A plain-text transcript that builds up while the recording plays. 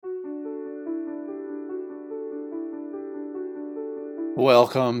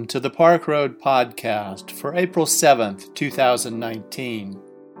Welcome to the Park Road Podcast for April 7th, 2019.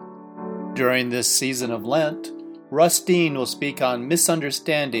 During this season of Lent, Russ Dean will speak on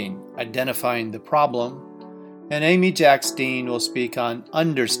misunderstanding, identifying the problem, and Amy Jacks Dean will speak on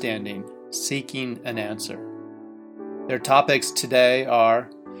understanding, seeking an answer. Their topics today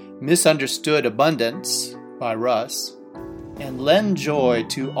are Misunderstood Abundance by Russ and Lend Joy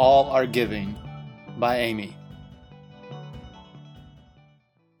to All Our Giving by Amy.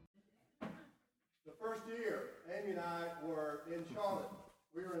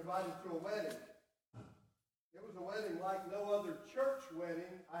 We were invited to a wedding. It was a wedding like no other church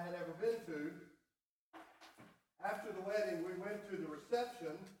wedding I had ever been to. After the wedding, we went to the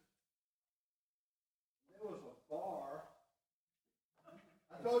reception. There was a bar.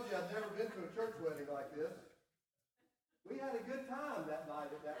 I told you I'd never been to a church wedding like this. We had a good time that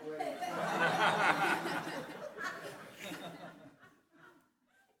night at that wedding.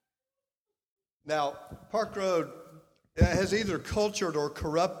 Now, Park Road has either cultured or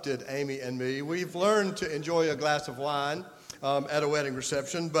corrupted Amy and me. We've learned to enjoy a glass of wine at a wedding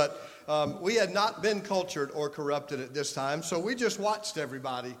reception, but we had not been cultured or corrupted at this time, so we just watched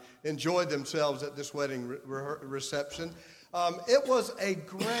everybody enjoy themselves at this wedding reception. It was a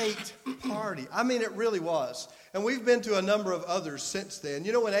great party. I mean, it really was. And we've been to a number of others since then.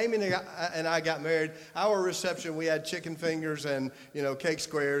 You know, when Amy and I got married, our reception, we had chicken fingers and, cake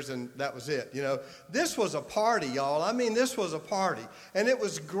squares, and that was it. This was a party, y'all. I mean, this was a party. And it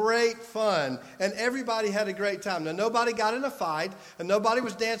was great fun. And everybody had a great time. Now, nobody got in a fight, and nobody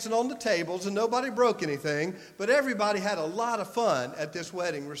was dancing on the tables, and nobody broke anything. But everybody had a lot of fun at this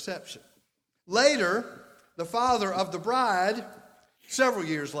wedding reception. Later, the father of the bride, several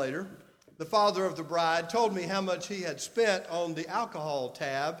years later, the father of the bride told me how much he had spent on the alcohol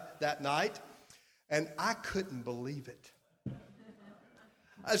tab that night, and I couldn't believe it.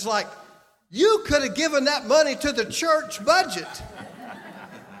 I was like, you could have given that money to the church budget.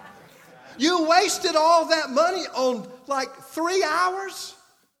 You wasted all that money on like 3 hours?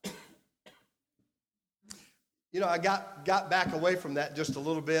 I got back away from that just a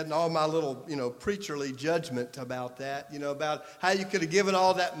little bit, and all my little, preacherly judgment about that, about how you could have given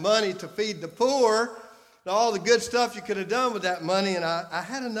all that money to feed the poor, and all the good stuff you could have done with that money. And I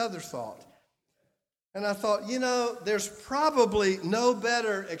had another thought. And I thought, there's probably no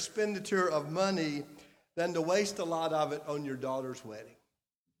better expenditure of money than to waste a lot of it on your daughter's wedding.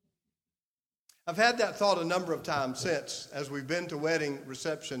 I've had that thought a number of times since, as we've been to wedding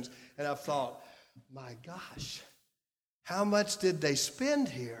receptions, and I've thought, my gosh, how much did they spend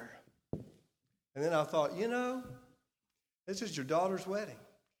here? And then I thought, this is your daughter's wedding.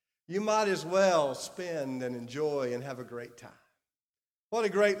 You might as well spend and enjoy and have a great time. What a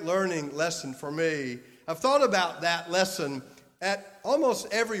great learning lesson for me. I've thought about that lesson at almost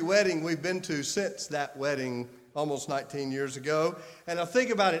every wedding we've been to since that wedding almost 19 years ago. And I think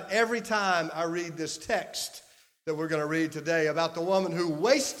about it every time I read this text that we're going to read today about the woman who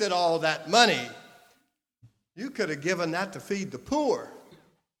wasted all that money. You could have given that to feed the poor.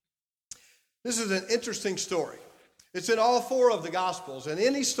 This is an interesting story. It's in all four of the Gospels, and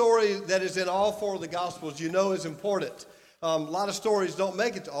any story that is in all four of the Gospels is important. A lot of stories don't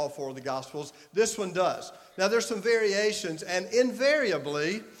make it to all four of the Gospels. This one does. Now, there's some variations, and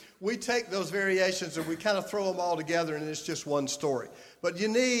invariably, we take those variations and we kind of throw them all together, and it's just one story. But you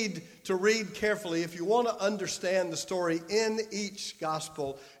need to read carefully. If you want to understand the story in each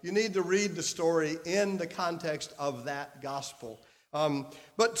gospel, you need to read the story in the context of that gospel.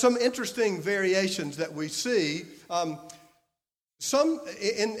 But some interesting variations that we see. In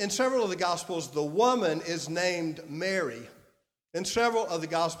several of the gospels, the woman is named Mary. In several of the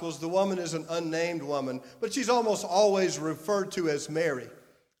gospels, the woman is an unnamed woman, but she's almost always referred to as Mary.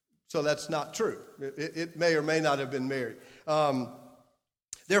 So that's not true. It may or may not have been Mary.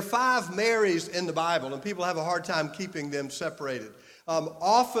 There are 5 Marys in the Bible, and people have a hard time keeping them separated.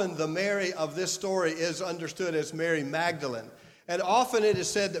 Often the Mary of this story is understood as Mary Magdalene. And often it is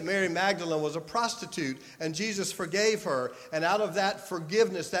said that Mary Magdalene was a prostitute, and Jesus forgave her. And out of that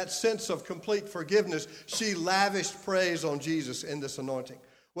forgiveness, that sense of complete forgiveness, she lavished praise on Jesus in this anointing.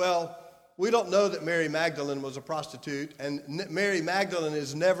 Well, we don't know that Mary Magdalene was a prostitute, and Mary Magdalene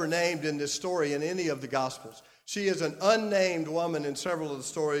is never named in this story in any of the Gospels. She is an unnamed woman in several of the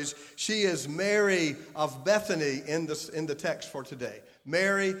stories. She is Mary of Bethany in the text for today.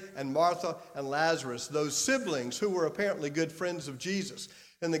 Mary and Martha and Lazarus, those siblings who were apparently good friends of Jesus.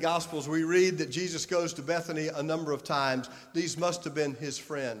 In the Gospels, we read that Jesus goes to Bethany a number of times. These must have been his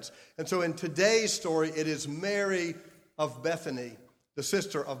friends. And so in today's story, it is Mary of Bethany the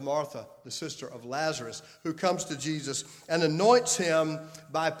sister of Martha, the sister of Lazarus, who comes to Jesus and anoints him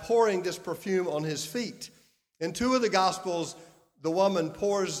by pouring this perfume on his feet. In two of the Gospels, the woman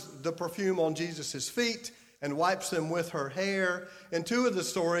pours the perfume on Jesus' feet and wipes them with her hair. In two of the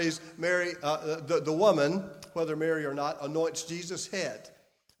stories, Mary, the woman, whether Mary or not, anoints Jesus' head.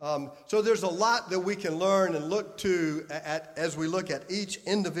 So there's a lot that we can learn and look to as we look at each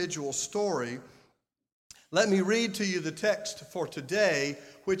individual story. Let me read to you the text for today,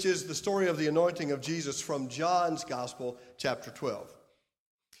 which is the story of the anointing of Jesus from John's Gospel, chapter 12.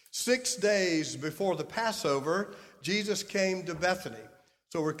 6 days before the Passover, Jesus came to Bethany.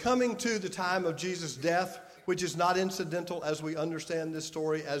 So we're coming to the time of Jesus' death, which is not incidental as we understand this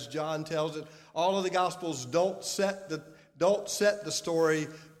story as John tells it. All of the Gospels don't set the story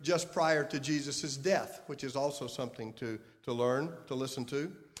just prior to Jesus' death, which is also something to learn, to listen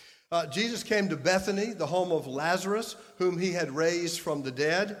to. Jesus came to Bethany, the home of Lazarus, whom he had raised from the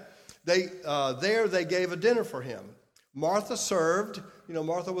dead. There they gave a dinner for him. Martha served. You know,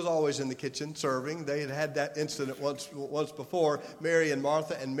 Martha was always in the kitchen serving. They had that incident once before, Mary and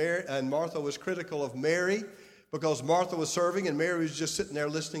Martha. And Martha was critical of Mary because Martha was serving and Mary was just sitting there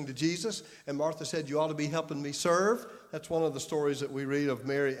listening to Jesus. And Martha said, "You ought to be helping me serve." That's one of the stories that we read of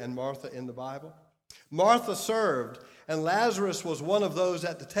Mary and Martha in the Bible. Martha served, and Lazarus was one of those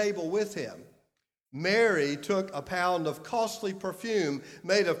at the table with him. Mary took a pound of costly perfume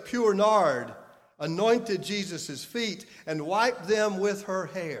made of pure nard, anointed Jesus' feet, and wiped them with her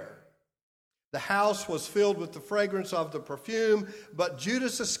hair. The house was filled with the fragrance of the perfume, but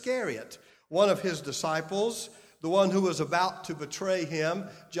Judas Iscariot, one of his disciples, the one who was about to betray him,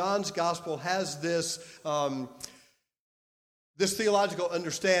 John's gospel has this theological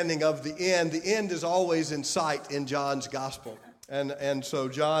understanding of the end. The end is always in sight in John's gospel. And so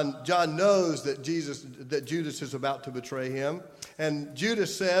John knows that Judas is about to betray him. And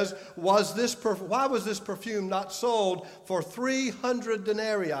Judas says, why was this perfume not sold for 300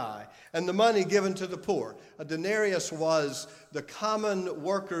 denarii and the money given to the poor? A denarius was the common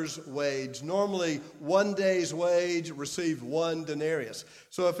worker's wage. Normally, 1 day's wage received 1 denarius.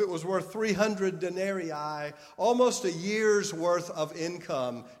 So if it was worth 300 denarii, almost a year's worth of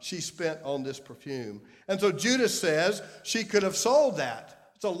income she spent on this perfume. And so Judas says she could have sold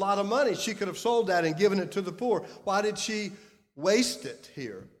that. It's a lot of money. She could have sold that and given it to the poor. Why did she waste it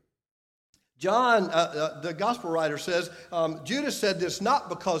here? John, the gospel writer says, Judas said this not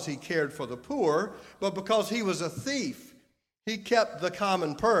because he cared for the poor, but because he was a thief. He kept the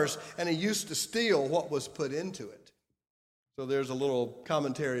common purse, and he used to steal what was put into it. So there's a little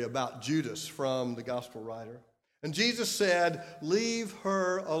commentary about Judas from the gospel writer. And Jesus said, "Leave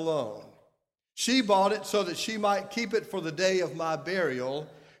her alone. She bought it so that she might keep it for the day of my burial.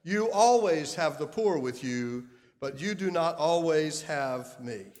 You always have the poor with you, but you do not always have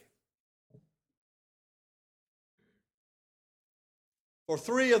me." For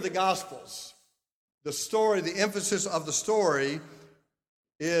 3 of the Gospels, the emphasis of the story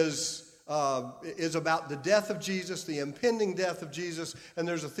is about the death of Jesus, the impending death of Jesus, and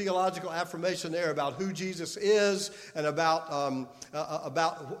there's a theological affirmation there about who Jesus is and about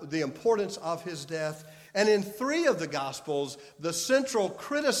the importance of his death. And in 3 of the Gospels, the central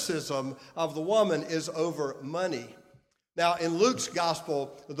criticism of the woman is over money. Now, in Luke's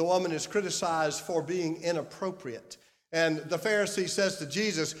Gospel, the woman is criticized for being inappropriate. And the Pharisee says to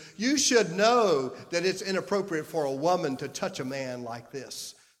Jesus, "You should know that it's inappropriate for a woman to touch a man like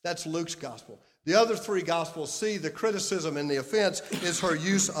this." That's Luke's gospel. The other 3 gospels see the criticism and the offense is her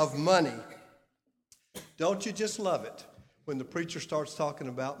use of money. Don't you just love it when the preacher starts talking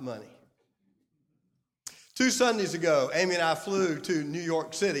about money? 2 Sundays ago, Amy and I flew to New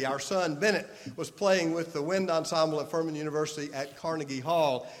York City. Our son, Bennett, was playing with the wind ensemble at Furman University at Carnegie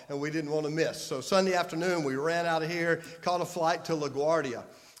Hall, and we didn't want to miss. So Sunday afternoon, we ran out of here, caught a flight to LaGuardia.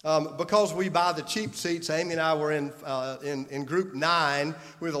 Because we buy the cheap seats, Amy and I were in group 9.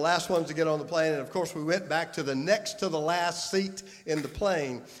 We were the last ones to get on the plane, and of course we went back to the next to the last seat in the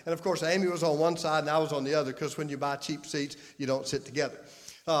plane. And of course Amy was on one side and I was on the other, because when you buy cheap seats, you don't sit together.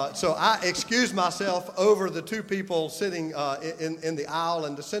 So I excused myself over the 2 people sitting in the aisle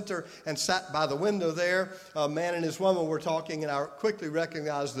in the center and sat by the window there. A man and his woman were talking, and I quickly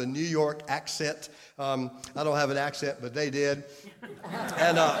recognized the New York accent. I don't have an accent, but they did.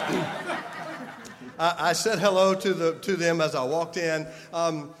 And I said hello to them as I walked in.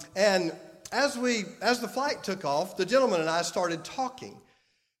 And as the flight took off, the gentleman and I started talking.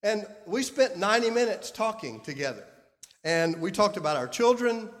 And we spent 90 minutes talking together. And we talked about our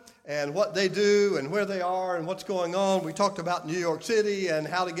children, and what they do and where they are and what's going on. We talked about New York City and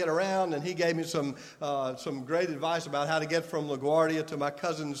how to get around, and he gave me some great advice about how to get from LaGuardia to my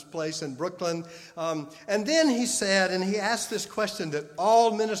cousin's place in Brooklyn. And then he said, and he asked this question that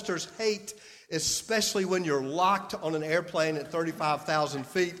all ministers hate, especially when you're locked on an airplane at 35,000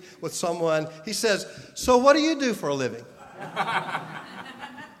 feet with someone. He says, "So what do you do for a living?"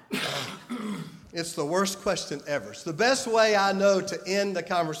 It's the worst question ever. It's the best way I know to end the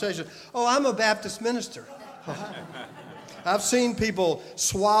conversation. "Oh, I'm a Baptist minister." I've seen people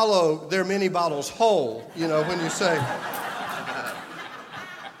swallow their mini bottles whole, when you say.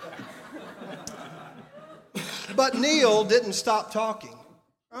 But Neil didn't stop talking.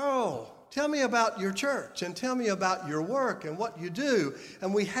 "Oh, tell me about your church and tell me about your work and what you do."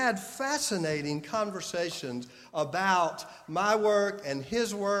 And we had fascinating conversations about my work and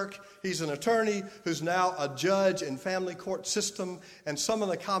his work. He's an attorney who's now a judge in family court system, and some of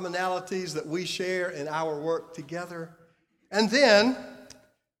the commonalities that we share in our work together. And then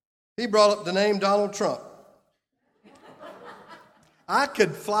he brought up the name Donald Trump. I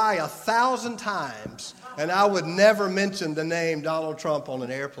could fly 1,000 times and I would never mention the name Donald Trump on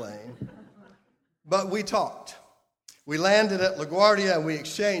an airplane. But we talked. We landed at LaGuardia and we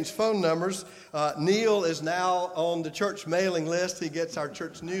exchanged phone numbers. Neil is now on the church mailing list. He gets our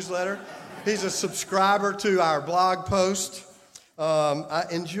church newsletter. He's a subscriber to our blog post. I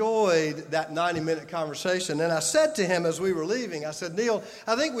enjoyed that 90-minute conversation. And I said to him as we were leaving, I said, "Neil,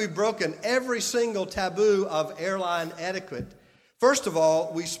 I think we've broken every single taboo of airline etiquette. First of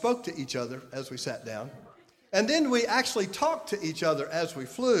all, we spoke to each other as we sat down. And then we actually talked to each other as we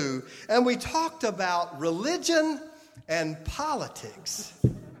flew. And we talked about religion and politics.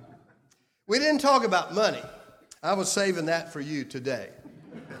 We didn't talk about money. I was saving that for you today."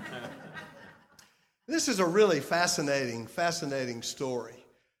 This is a really fascinating story.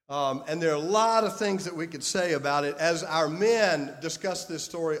 And there are a lot of things that we could say about it. As our men discussed this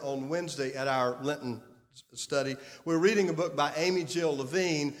story on Wednesday at our Lenten study, we're reading a book by Amy Jill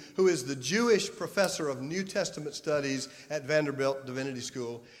Levine, who is the Jewish professor of New Testament studies at Vanderbilt Divinity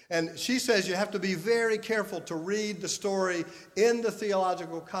School. And she says you have to be very careful to read the story in the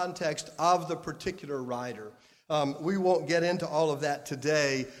theological context of the particular writer. We won't get into all of that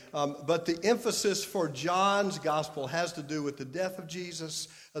today, but the emphasis for John's gospel has to do with the death of Jesus,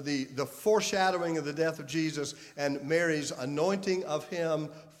 the foreshadowing of the death of Jesus, and Mary's anointing of him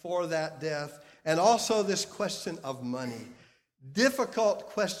for that death. And also this question of money. Difficult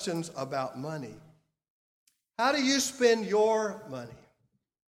questions about money. How do you spend your money?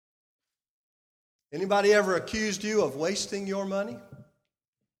 Anybody ever accused you of wasting your money?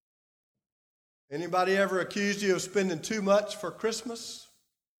 Anybody ever accused you of spending too much for Christmas?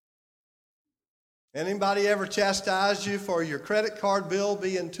 Anybody ever chastised you for your credit card bill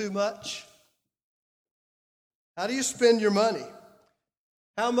being too much? How do you spend your money?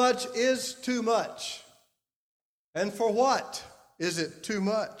 How much is too much? And for what is it too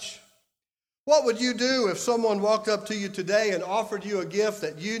much? What would you do if someone walked up to you today and offered you a gift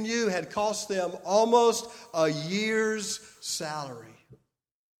that you knew had cost them almost a year's salary?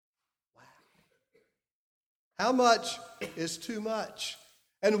 Wow. How much is too much?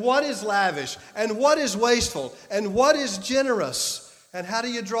 And what is lavish? And what is wasteful? And what is generous? And how do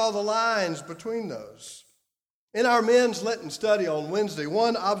you draw the lines between those? In our men's Lenten study on Wednesday,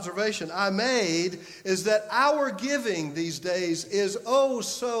 one observation I made is that our giving these days is oh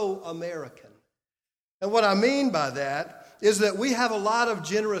so American. And what I mean by that is that we have a lot of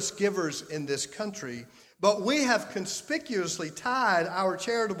generous givers in this country, but we have conspicuously tied our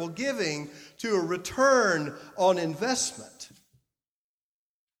charitable giving to a return on investment.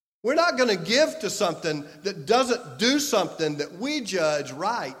 We're not going to give to something that doesn't do something that we judge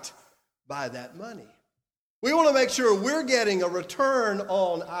right by that money. We want to make sure we're getting a return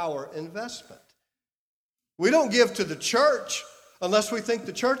on our investment. We don't give to the church unless we think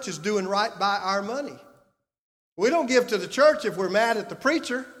the church is doing right by our money. We don't give to the church if we're mad at the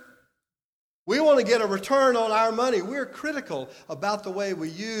preacher. We want to get a return on our money. We're critical about the way we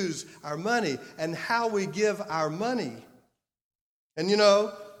use our money and how we give our money. And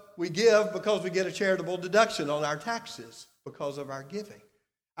we give because we get a charitable deduction on our taxes because of our giving.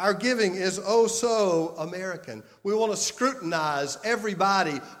 Our giving is oh so American. We want to scrutinize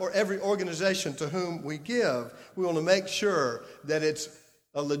everybody or every organization to whom we give. We want to make sure that it's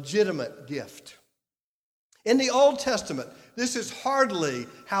a legitimate gift. In the Old Testament, this is hardly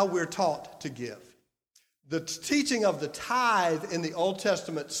how we're taught to give. The teaching of the tithe in the Old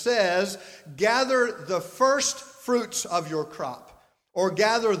Testament says, gather the first fruits of your crop. or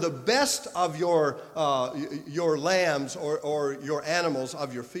gather the best of your lambs or your animals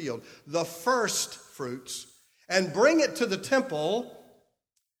of your field, the first fruits, and bring it to the temple,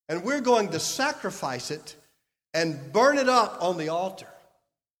 and we're going to sacrifice it and burn it up on the altar.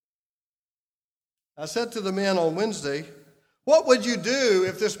 I said to the men on Wednesday, what would you do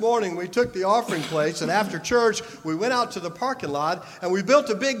if this morning we took the offering plates and after church we went out to the parking lot and we built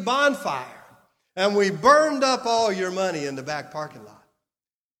a big bonfire and we burned up all your money in the back parking lot?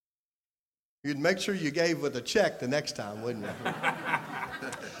 You'd make sure you gave with a check the next time, wouldn't you?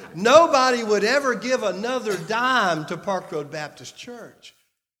 Nobody would ever give another dime to Park Road Baptist Church.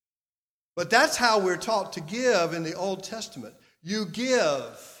 But that's how we're taught to give in the Old Testament. You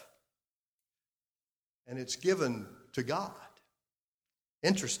give, and it's given to God.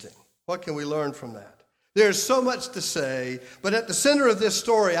 Interesting. What can we learn from that? There's so much to say, but at the center of this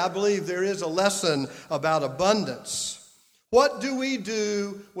story, I believe there is a lesson about abundance. What do we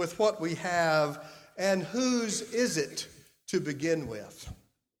do with what we have, and whose is it to begin with?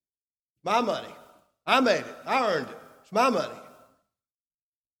 My money. I made it. I earned it. It's my money.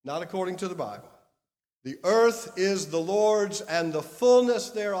 Not according to the Bible. The earth is the Lord's and the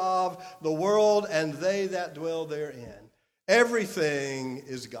fullness thereof, the world and they that dwell therein. Everything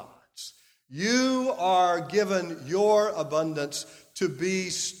is God's. You are given your abundance to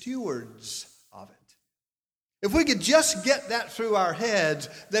be stewards of it. If we could just get that through our heads,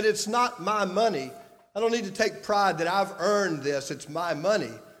 that it's not my money. I don't need to take pride that I've earned this. It's my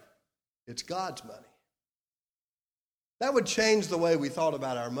money. It's God's money. That would change the way we thought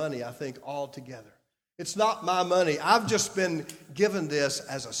about our money, I think, altogether. It's not my money. I've just been given this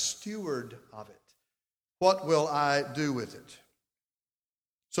as a steward of it. What will I do with it?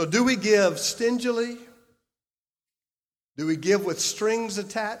 So do we give stingily? Do we give with strings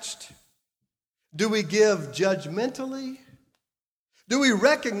attached? Do we give judgmentally? Do we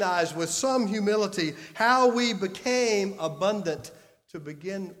recognize with some humility how we became abundant to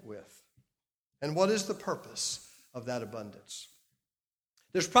begin with? And what is the purpose of that abundance?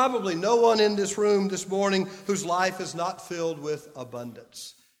 There's probably no one in this room this morning whose life is not filled with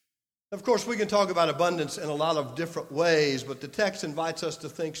abundance. Of course, we can talk about abundance in a lot of different ways, but the text invites us to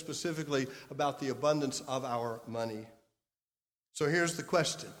think specifically about the abundance of our money. So here's the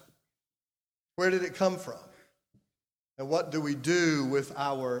question. Where did it come from? And what do we do with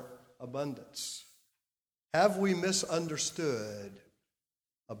our abundance? Have we misunderstood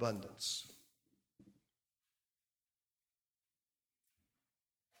abundance?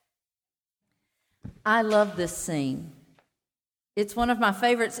 I love this scene. It's one of my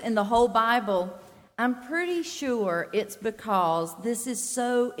favorites in the whole Bible. I'm pretty sure it's because this is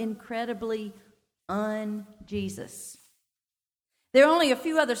so incredibly un-Jesus. There are only a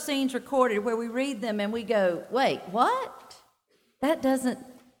few other scenes recorded where we read them and we go, wait, what? That doesn't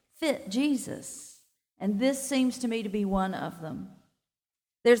fit Jesus. And this seems to me to be one of them.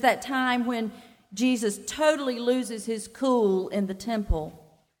 There's that time when Jesus totally loses his cool in the temple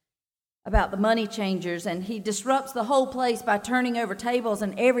about the money changers, and he disrupts the whole place by turning over tables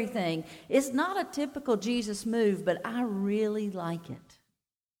and everything. It's not a typical Jesus move, but I really like it.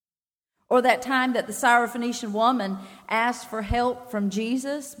 Or that time that the Syrophoenician woman asked for help from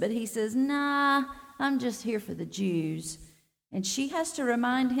Jesus, but he says, nah, I'm just here for the Jews. And she has to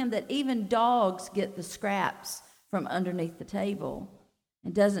remind him that even dogs get the scraps from underneath the table.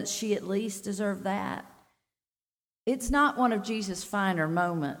 And doesn't she at least deserve that? It's not one of Jesus' finer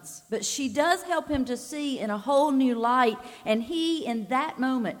moments, but she does help him to see in a whole new light, and he, in that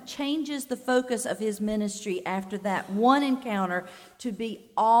moment, changes the focus of his ministry after that one encounter to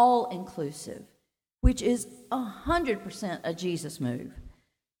be all-inclusive, which is 100% a Jesus move.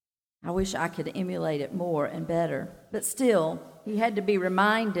 I wish I could emulate it more and better, but still, he had to be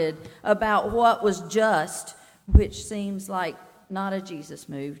reminded about what was just, which seems like not a Jesus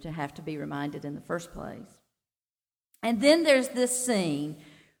move to have to be reminded in the first place. And then there's this scene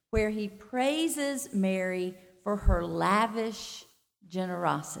where he praises Mary for her lavish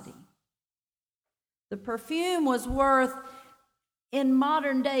generosity. The perfume was worth, in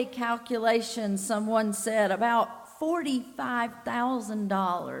modern day calculations, someone said, about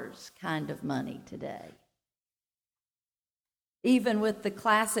 $45,000 kind of money today. Even with the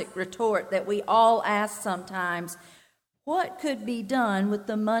classic retort that we all ask sometimes, what could be done with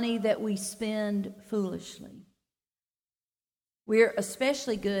the money that we spend foolishly? We're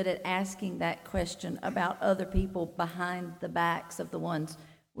especially good at asking that question about other people behind the backs of the ones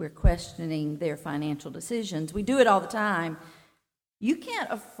we're questioning their financial decisions. We do it all the time. You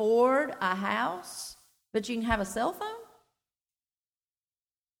can't afford a house, but you can have a cell phone?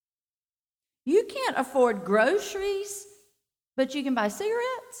 You can't afford groceries, but you can buy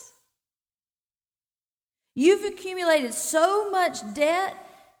cigarettes. You've accumulated so much debt,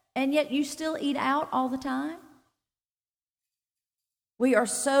 and yet you still eat out all the time. We are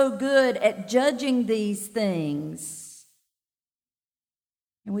so good at judging these things.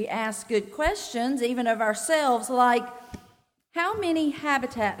 And we ask good questions, even of ourselves, like, how many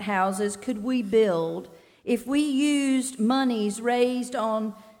Habitat houses could we build if we used monies raised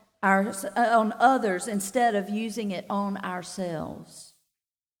on others instead of using it on ourselves?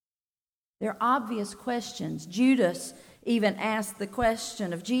 They're obvious questions. Judas even asked the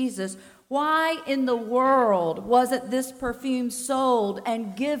question of Jesus, why in the world wasn't this perfume sold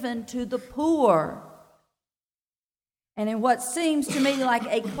and given to the poor? And in what seems to me like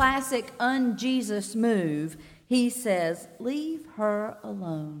a classic un-Jesus move, he says, leave her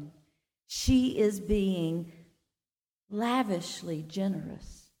alone. She is being lavishly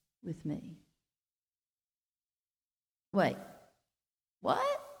generous with me. Wait,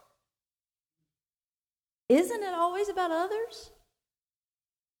 what? Isn't it always about others?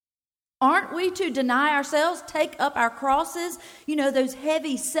 Aren't we to deny ourselves, take up our crosses, those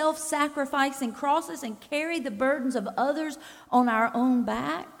heavy self-sacrificing crosses, and carry the burdens of others on our own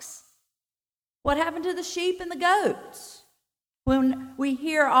backs? What happened to the sheep and the goats? When we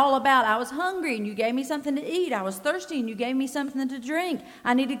hear all about, I was hungry and you gave me something to eat. I was thirsty and you gave me something to drink.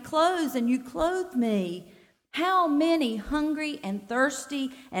 I needed clothes and you clothed me. How many hungry and thirsty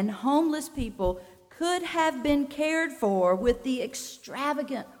and homeless people could have been cared for with the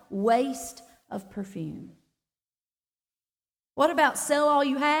extravagant waste of perfume? What about sell all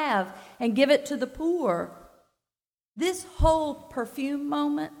you have and give it to the poor? This whole perfume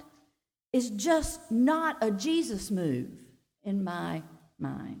moment is just not a Jesus move in my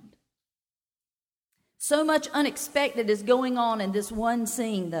mind. So much unexpected is going on in this one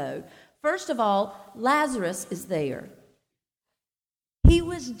scene, though. First of all, Lazarus is there. He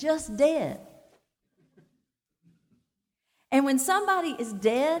was just dead. And when somebody is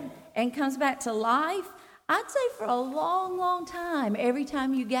dead and comes back to life, I'd say for a long, long time, every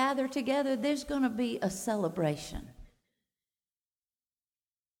time you gather together, there's going to be a celebration.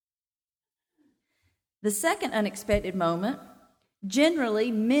 The second unexpected moment,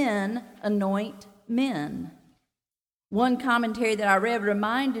 generally men anoint men. One commentary that I read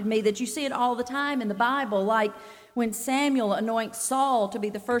reminded me that you see it all the time in the Bible, like when Samuel anoints Saul to be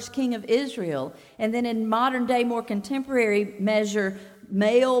the first king of Israel, and then in modern day, more contemporary measure,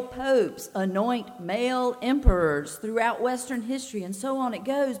 male popes anoint male emperors throughout Western history, and so on it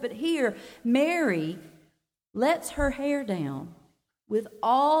goes. But here, Mary lets her hair down with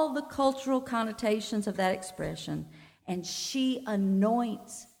all the cultural connotations of that expression, and she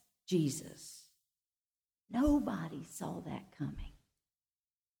anoints Jesus. Nobody saw that coming.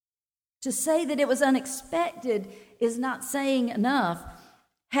 To say that it was unexpected is not saying enough.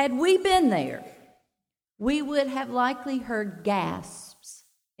 Had we been there, we would have likely heard gasps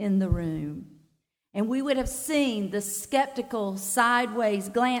in the room, and we would have seen the skeptical sideways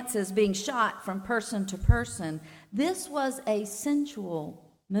glances being shot from person to person. This was a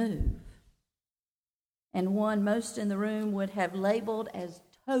sensual move, and one most in the room would have labeled as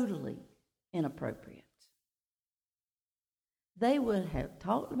totally inappropriate. They would have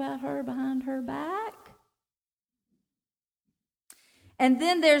talked about her behind her back. And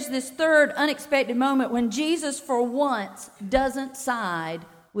then there's this third unexpected moment when Jesus, for once, doesn't side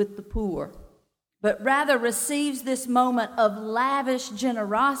with the poor, but rather receives this moment of lavish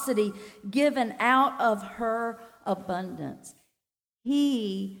generosity given out of her abundance.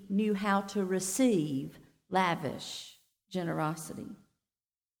 He knew how to receive lavish generosity.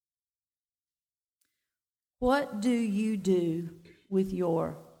 What do you do with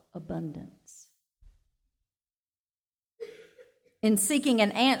your abundance? In seeking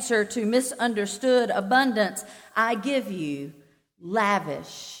an answer to misunderstood abundance, I give you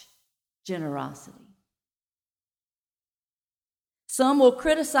lavish generosity. Some will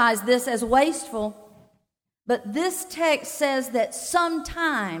criticize this as wasteful, but this text says that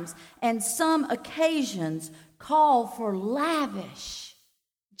sometimes and some occasions call for lavish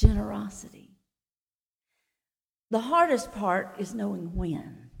generosity. The hardest part is knowing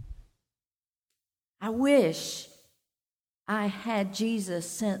when. I wish I had Jesus'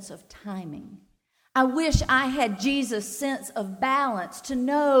 sense of timing. I wish I had Jesus' sense of balance to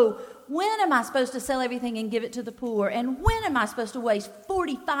know when am I supposed to sell everything and give it to the poor, and when am I supposed to waste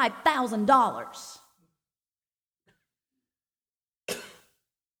 $45,000?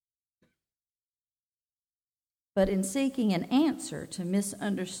 But in seeking an answer to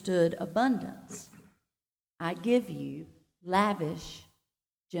misunderstood abundance, I give you lavish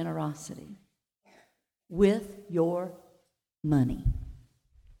generosity with your money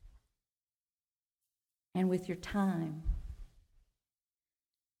and with your time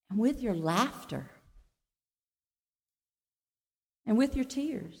and with your laughter and with your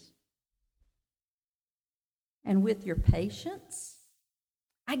tears and with your patience.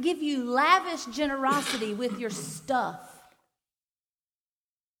 I give you lavish generosity with your stuff.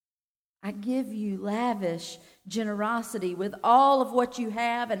 I give you lavish generosity with all of what you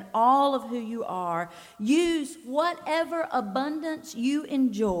have and all of who you are. Use whatever abundance you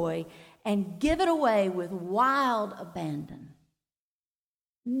enjoy and give it away with wild abandon.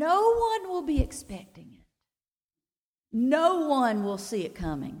 No one will be expecting it. No one will see it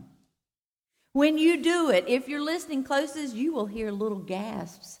coming. When you do it, if you're listening closest, you will hear little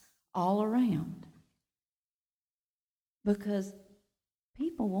gasps all around because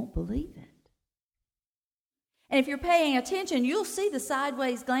people won't believe it. And if you're paying attention, you'll see the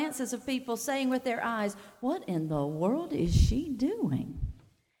sideways glances of people saying with their eyes, "What in the world is she doing?"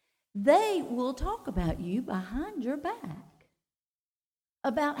 They will talk about you behind your back,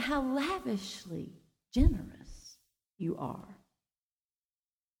 about how lavishly generous you are.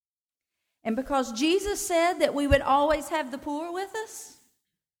 And because Jesus said that we would always have the poor with us,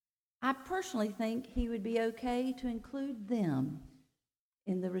 I personally think he would be okay to include them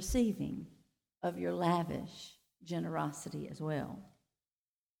in the receiving of your lavish generosity as well.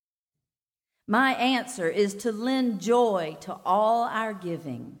 My answer is to lend joy to all our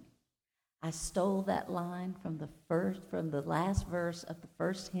giving. I stole that line from the last verse of the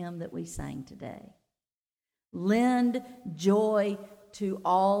first hymn that we sang today. Lend joy to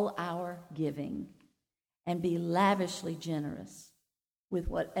all our giving and be lavishly generous with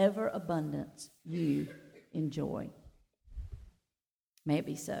whatever abundance you enjoy. May it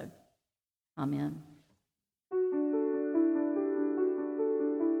be so. Amen.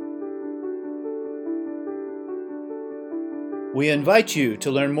 We invite you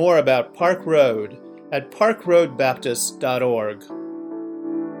to learn more about Park Road at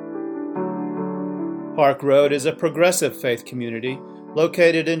parkroadbaptist.org. Park Road is a progressive faith community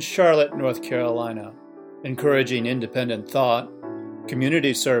located in Charlotte, North Carolina, encouraging independent thought,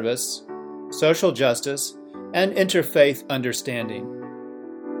 community service, social justice, and interfaith understanding.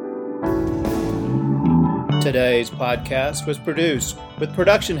 Today's podcast was produced with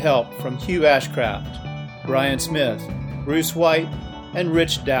production help from Hugh Ashcraft, Brian Smith, Bruce White, and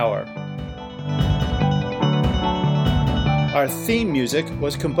Rich Dower. Our theme music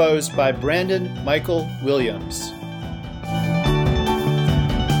was composed by Brandon Michael Williams.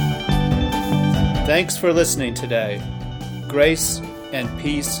 Thanks for listening today. Grace and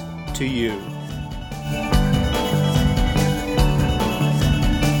peace to you.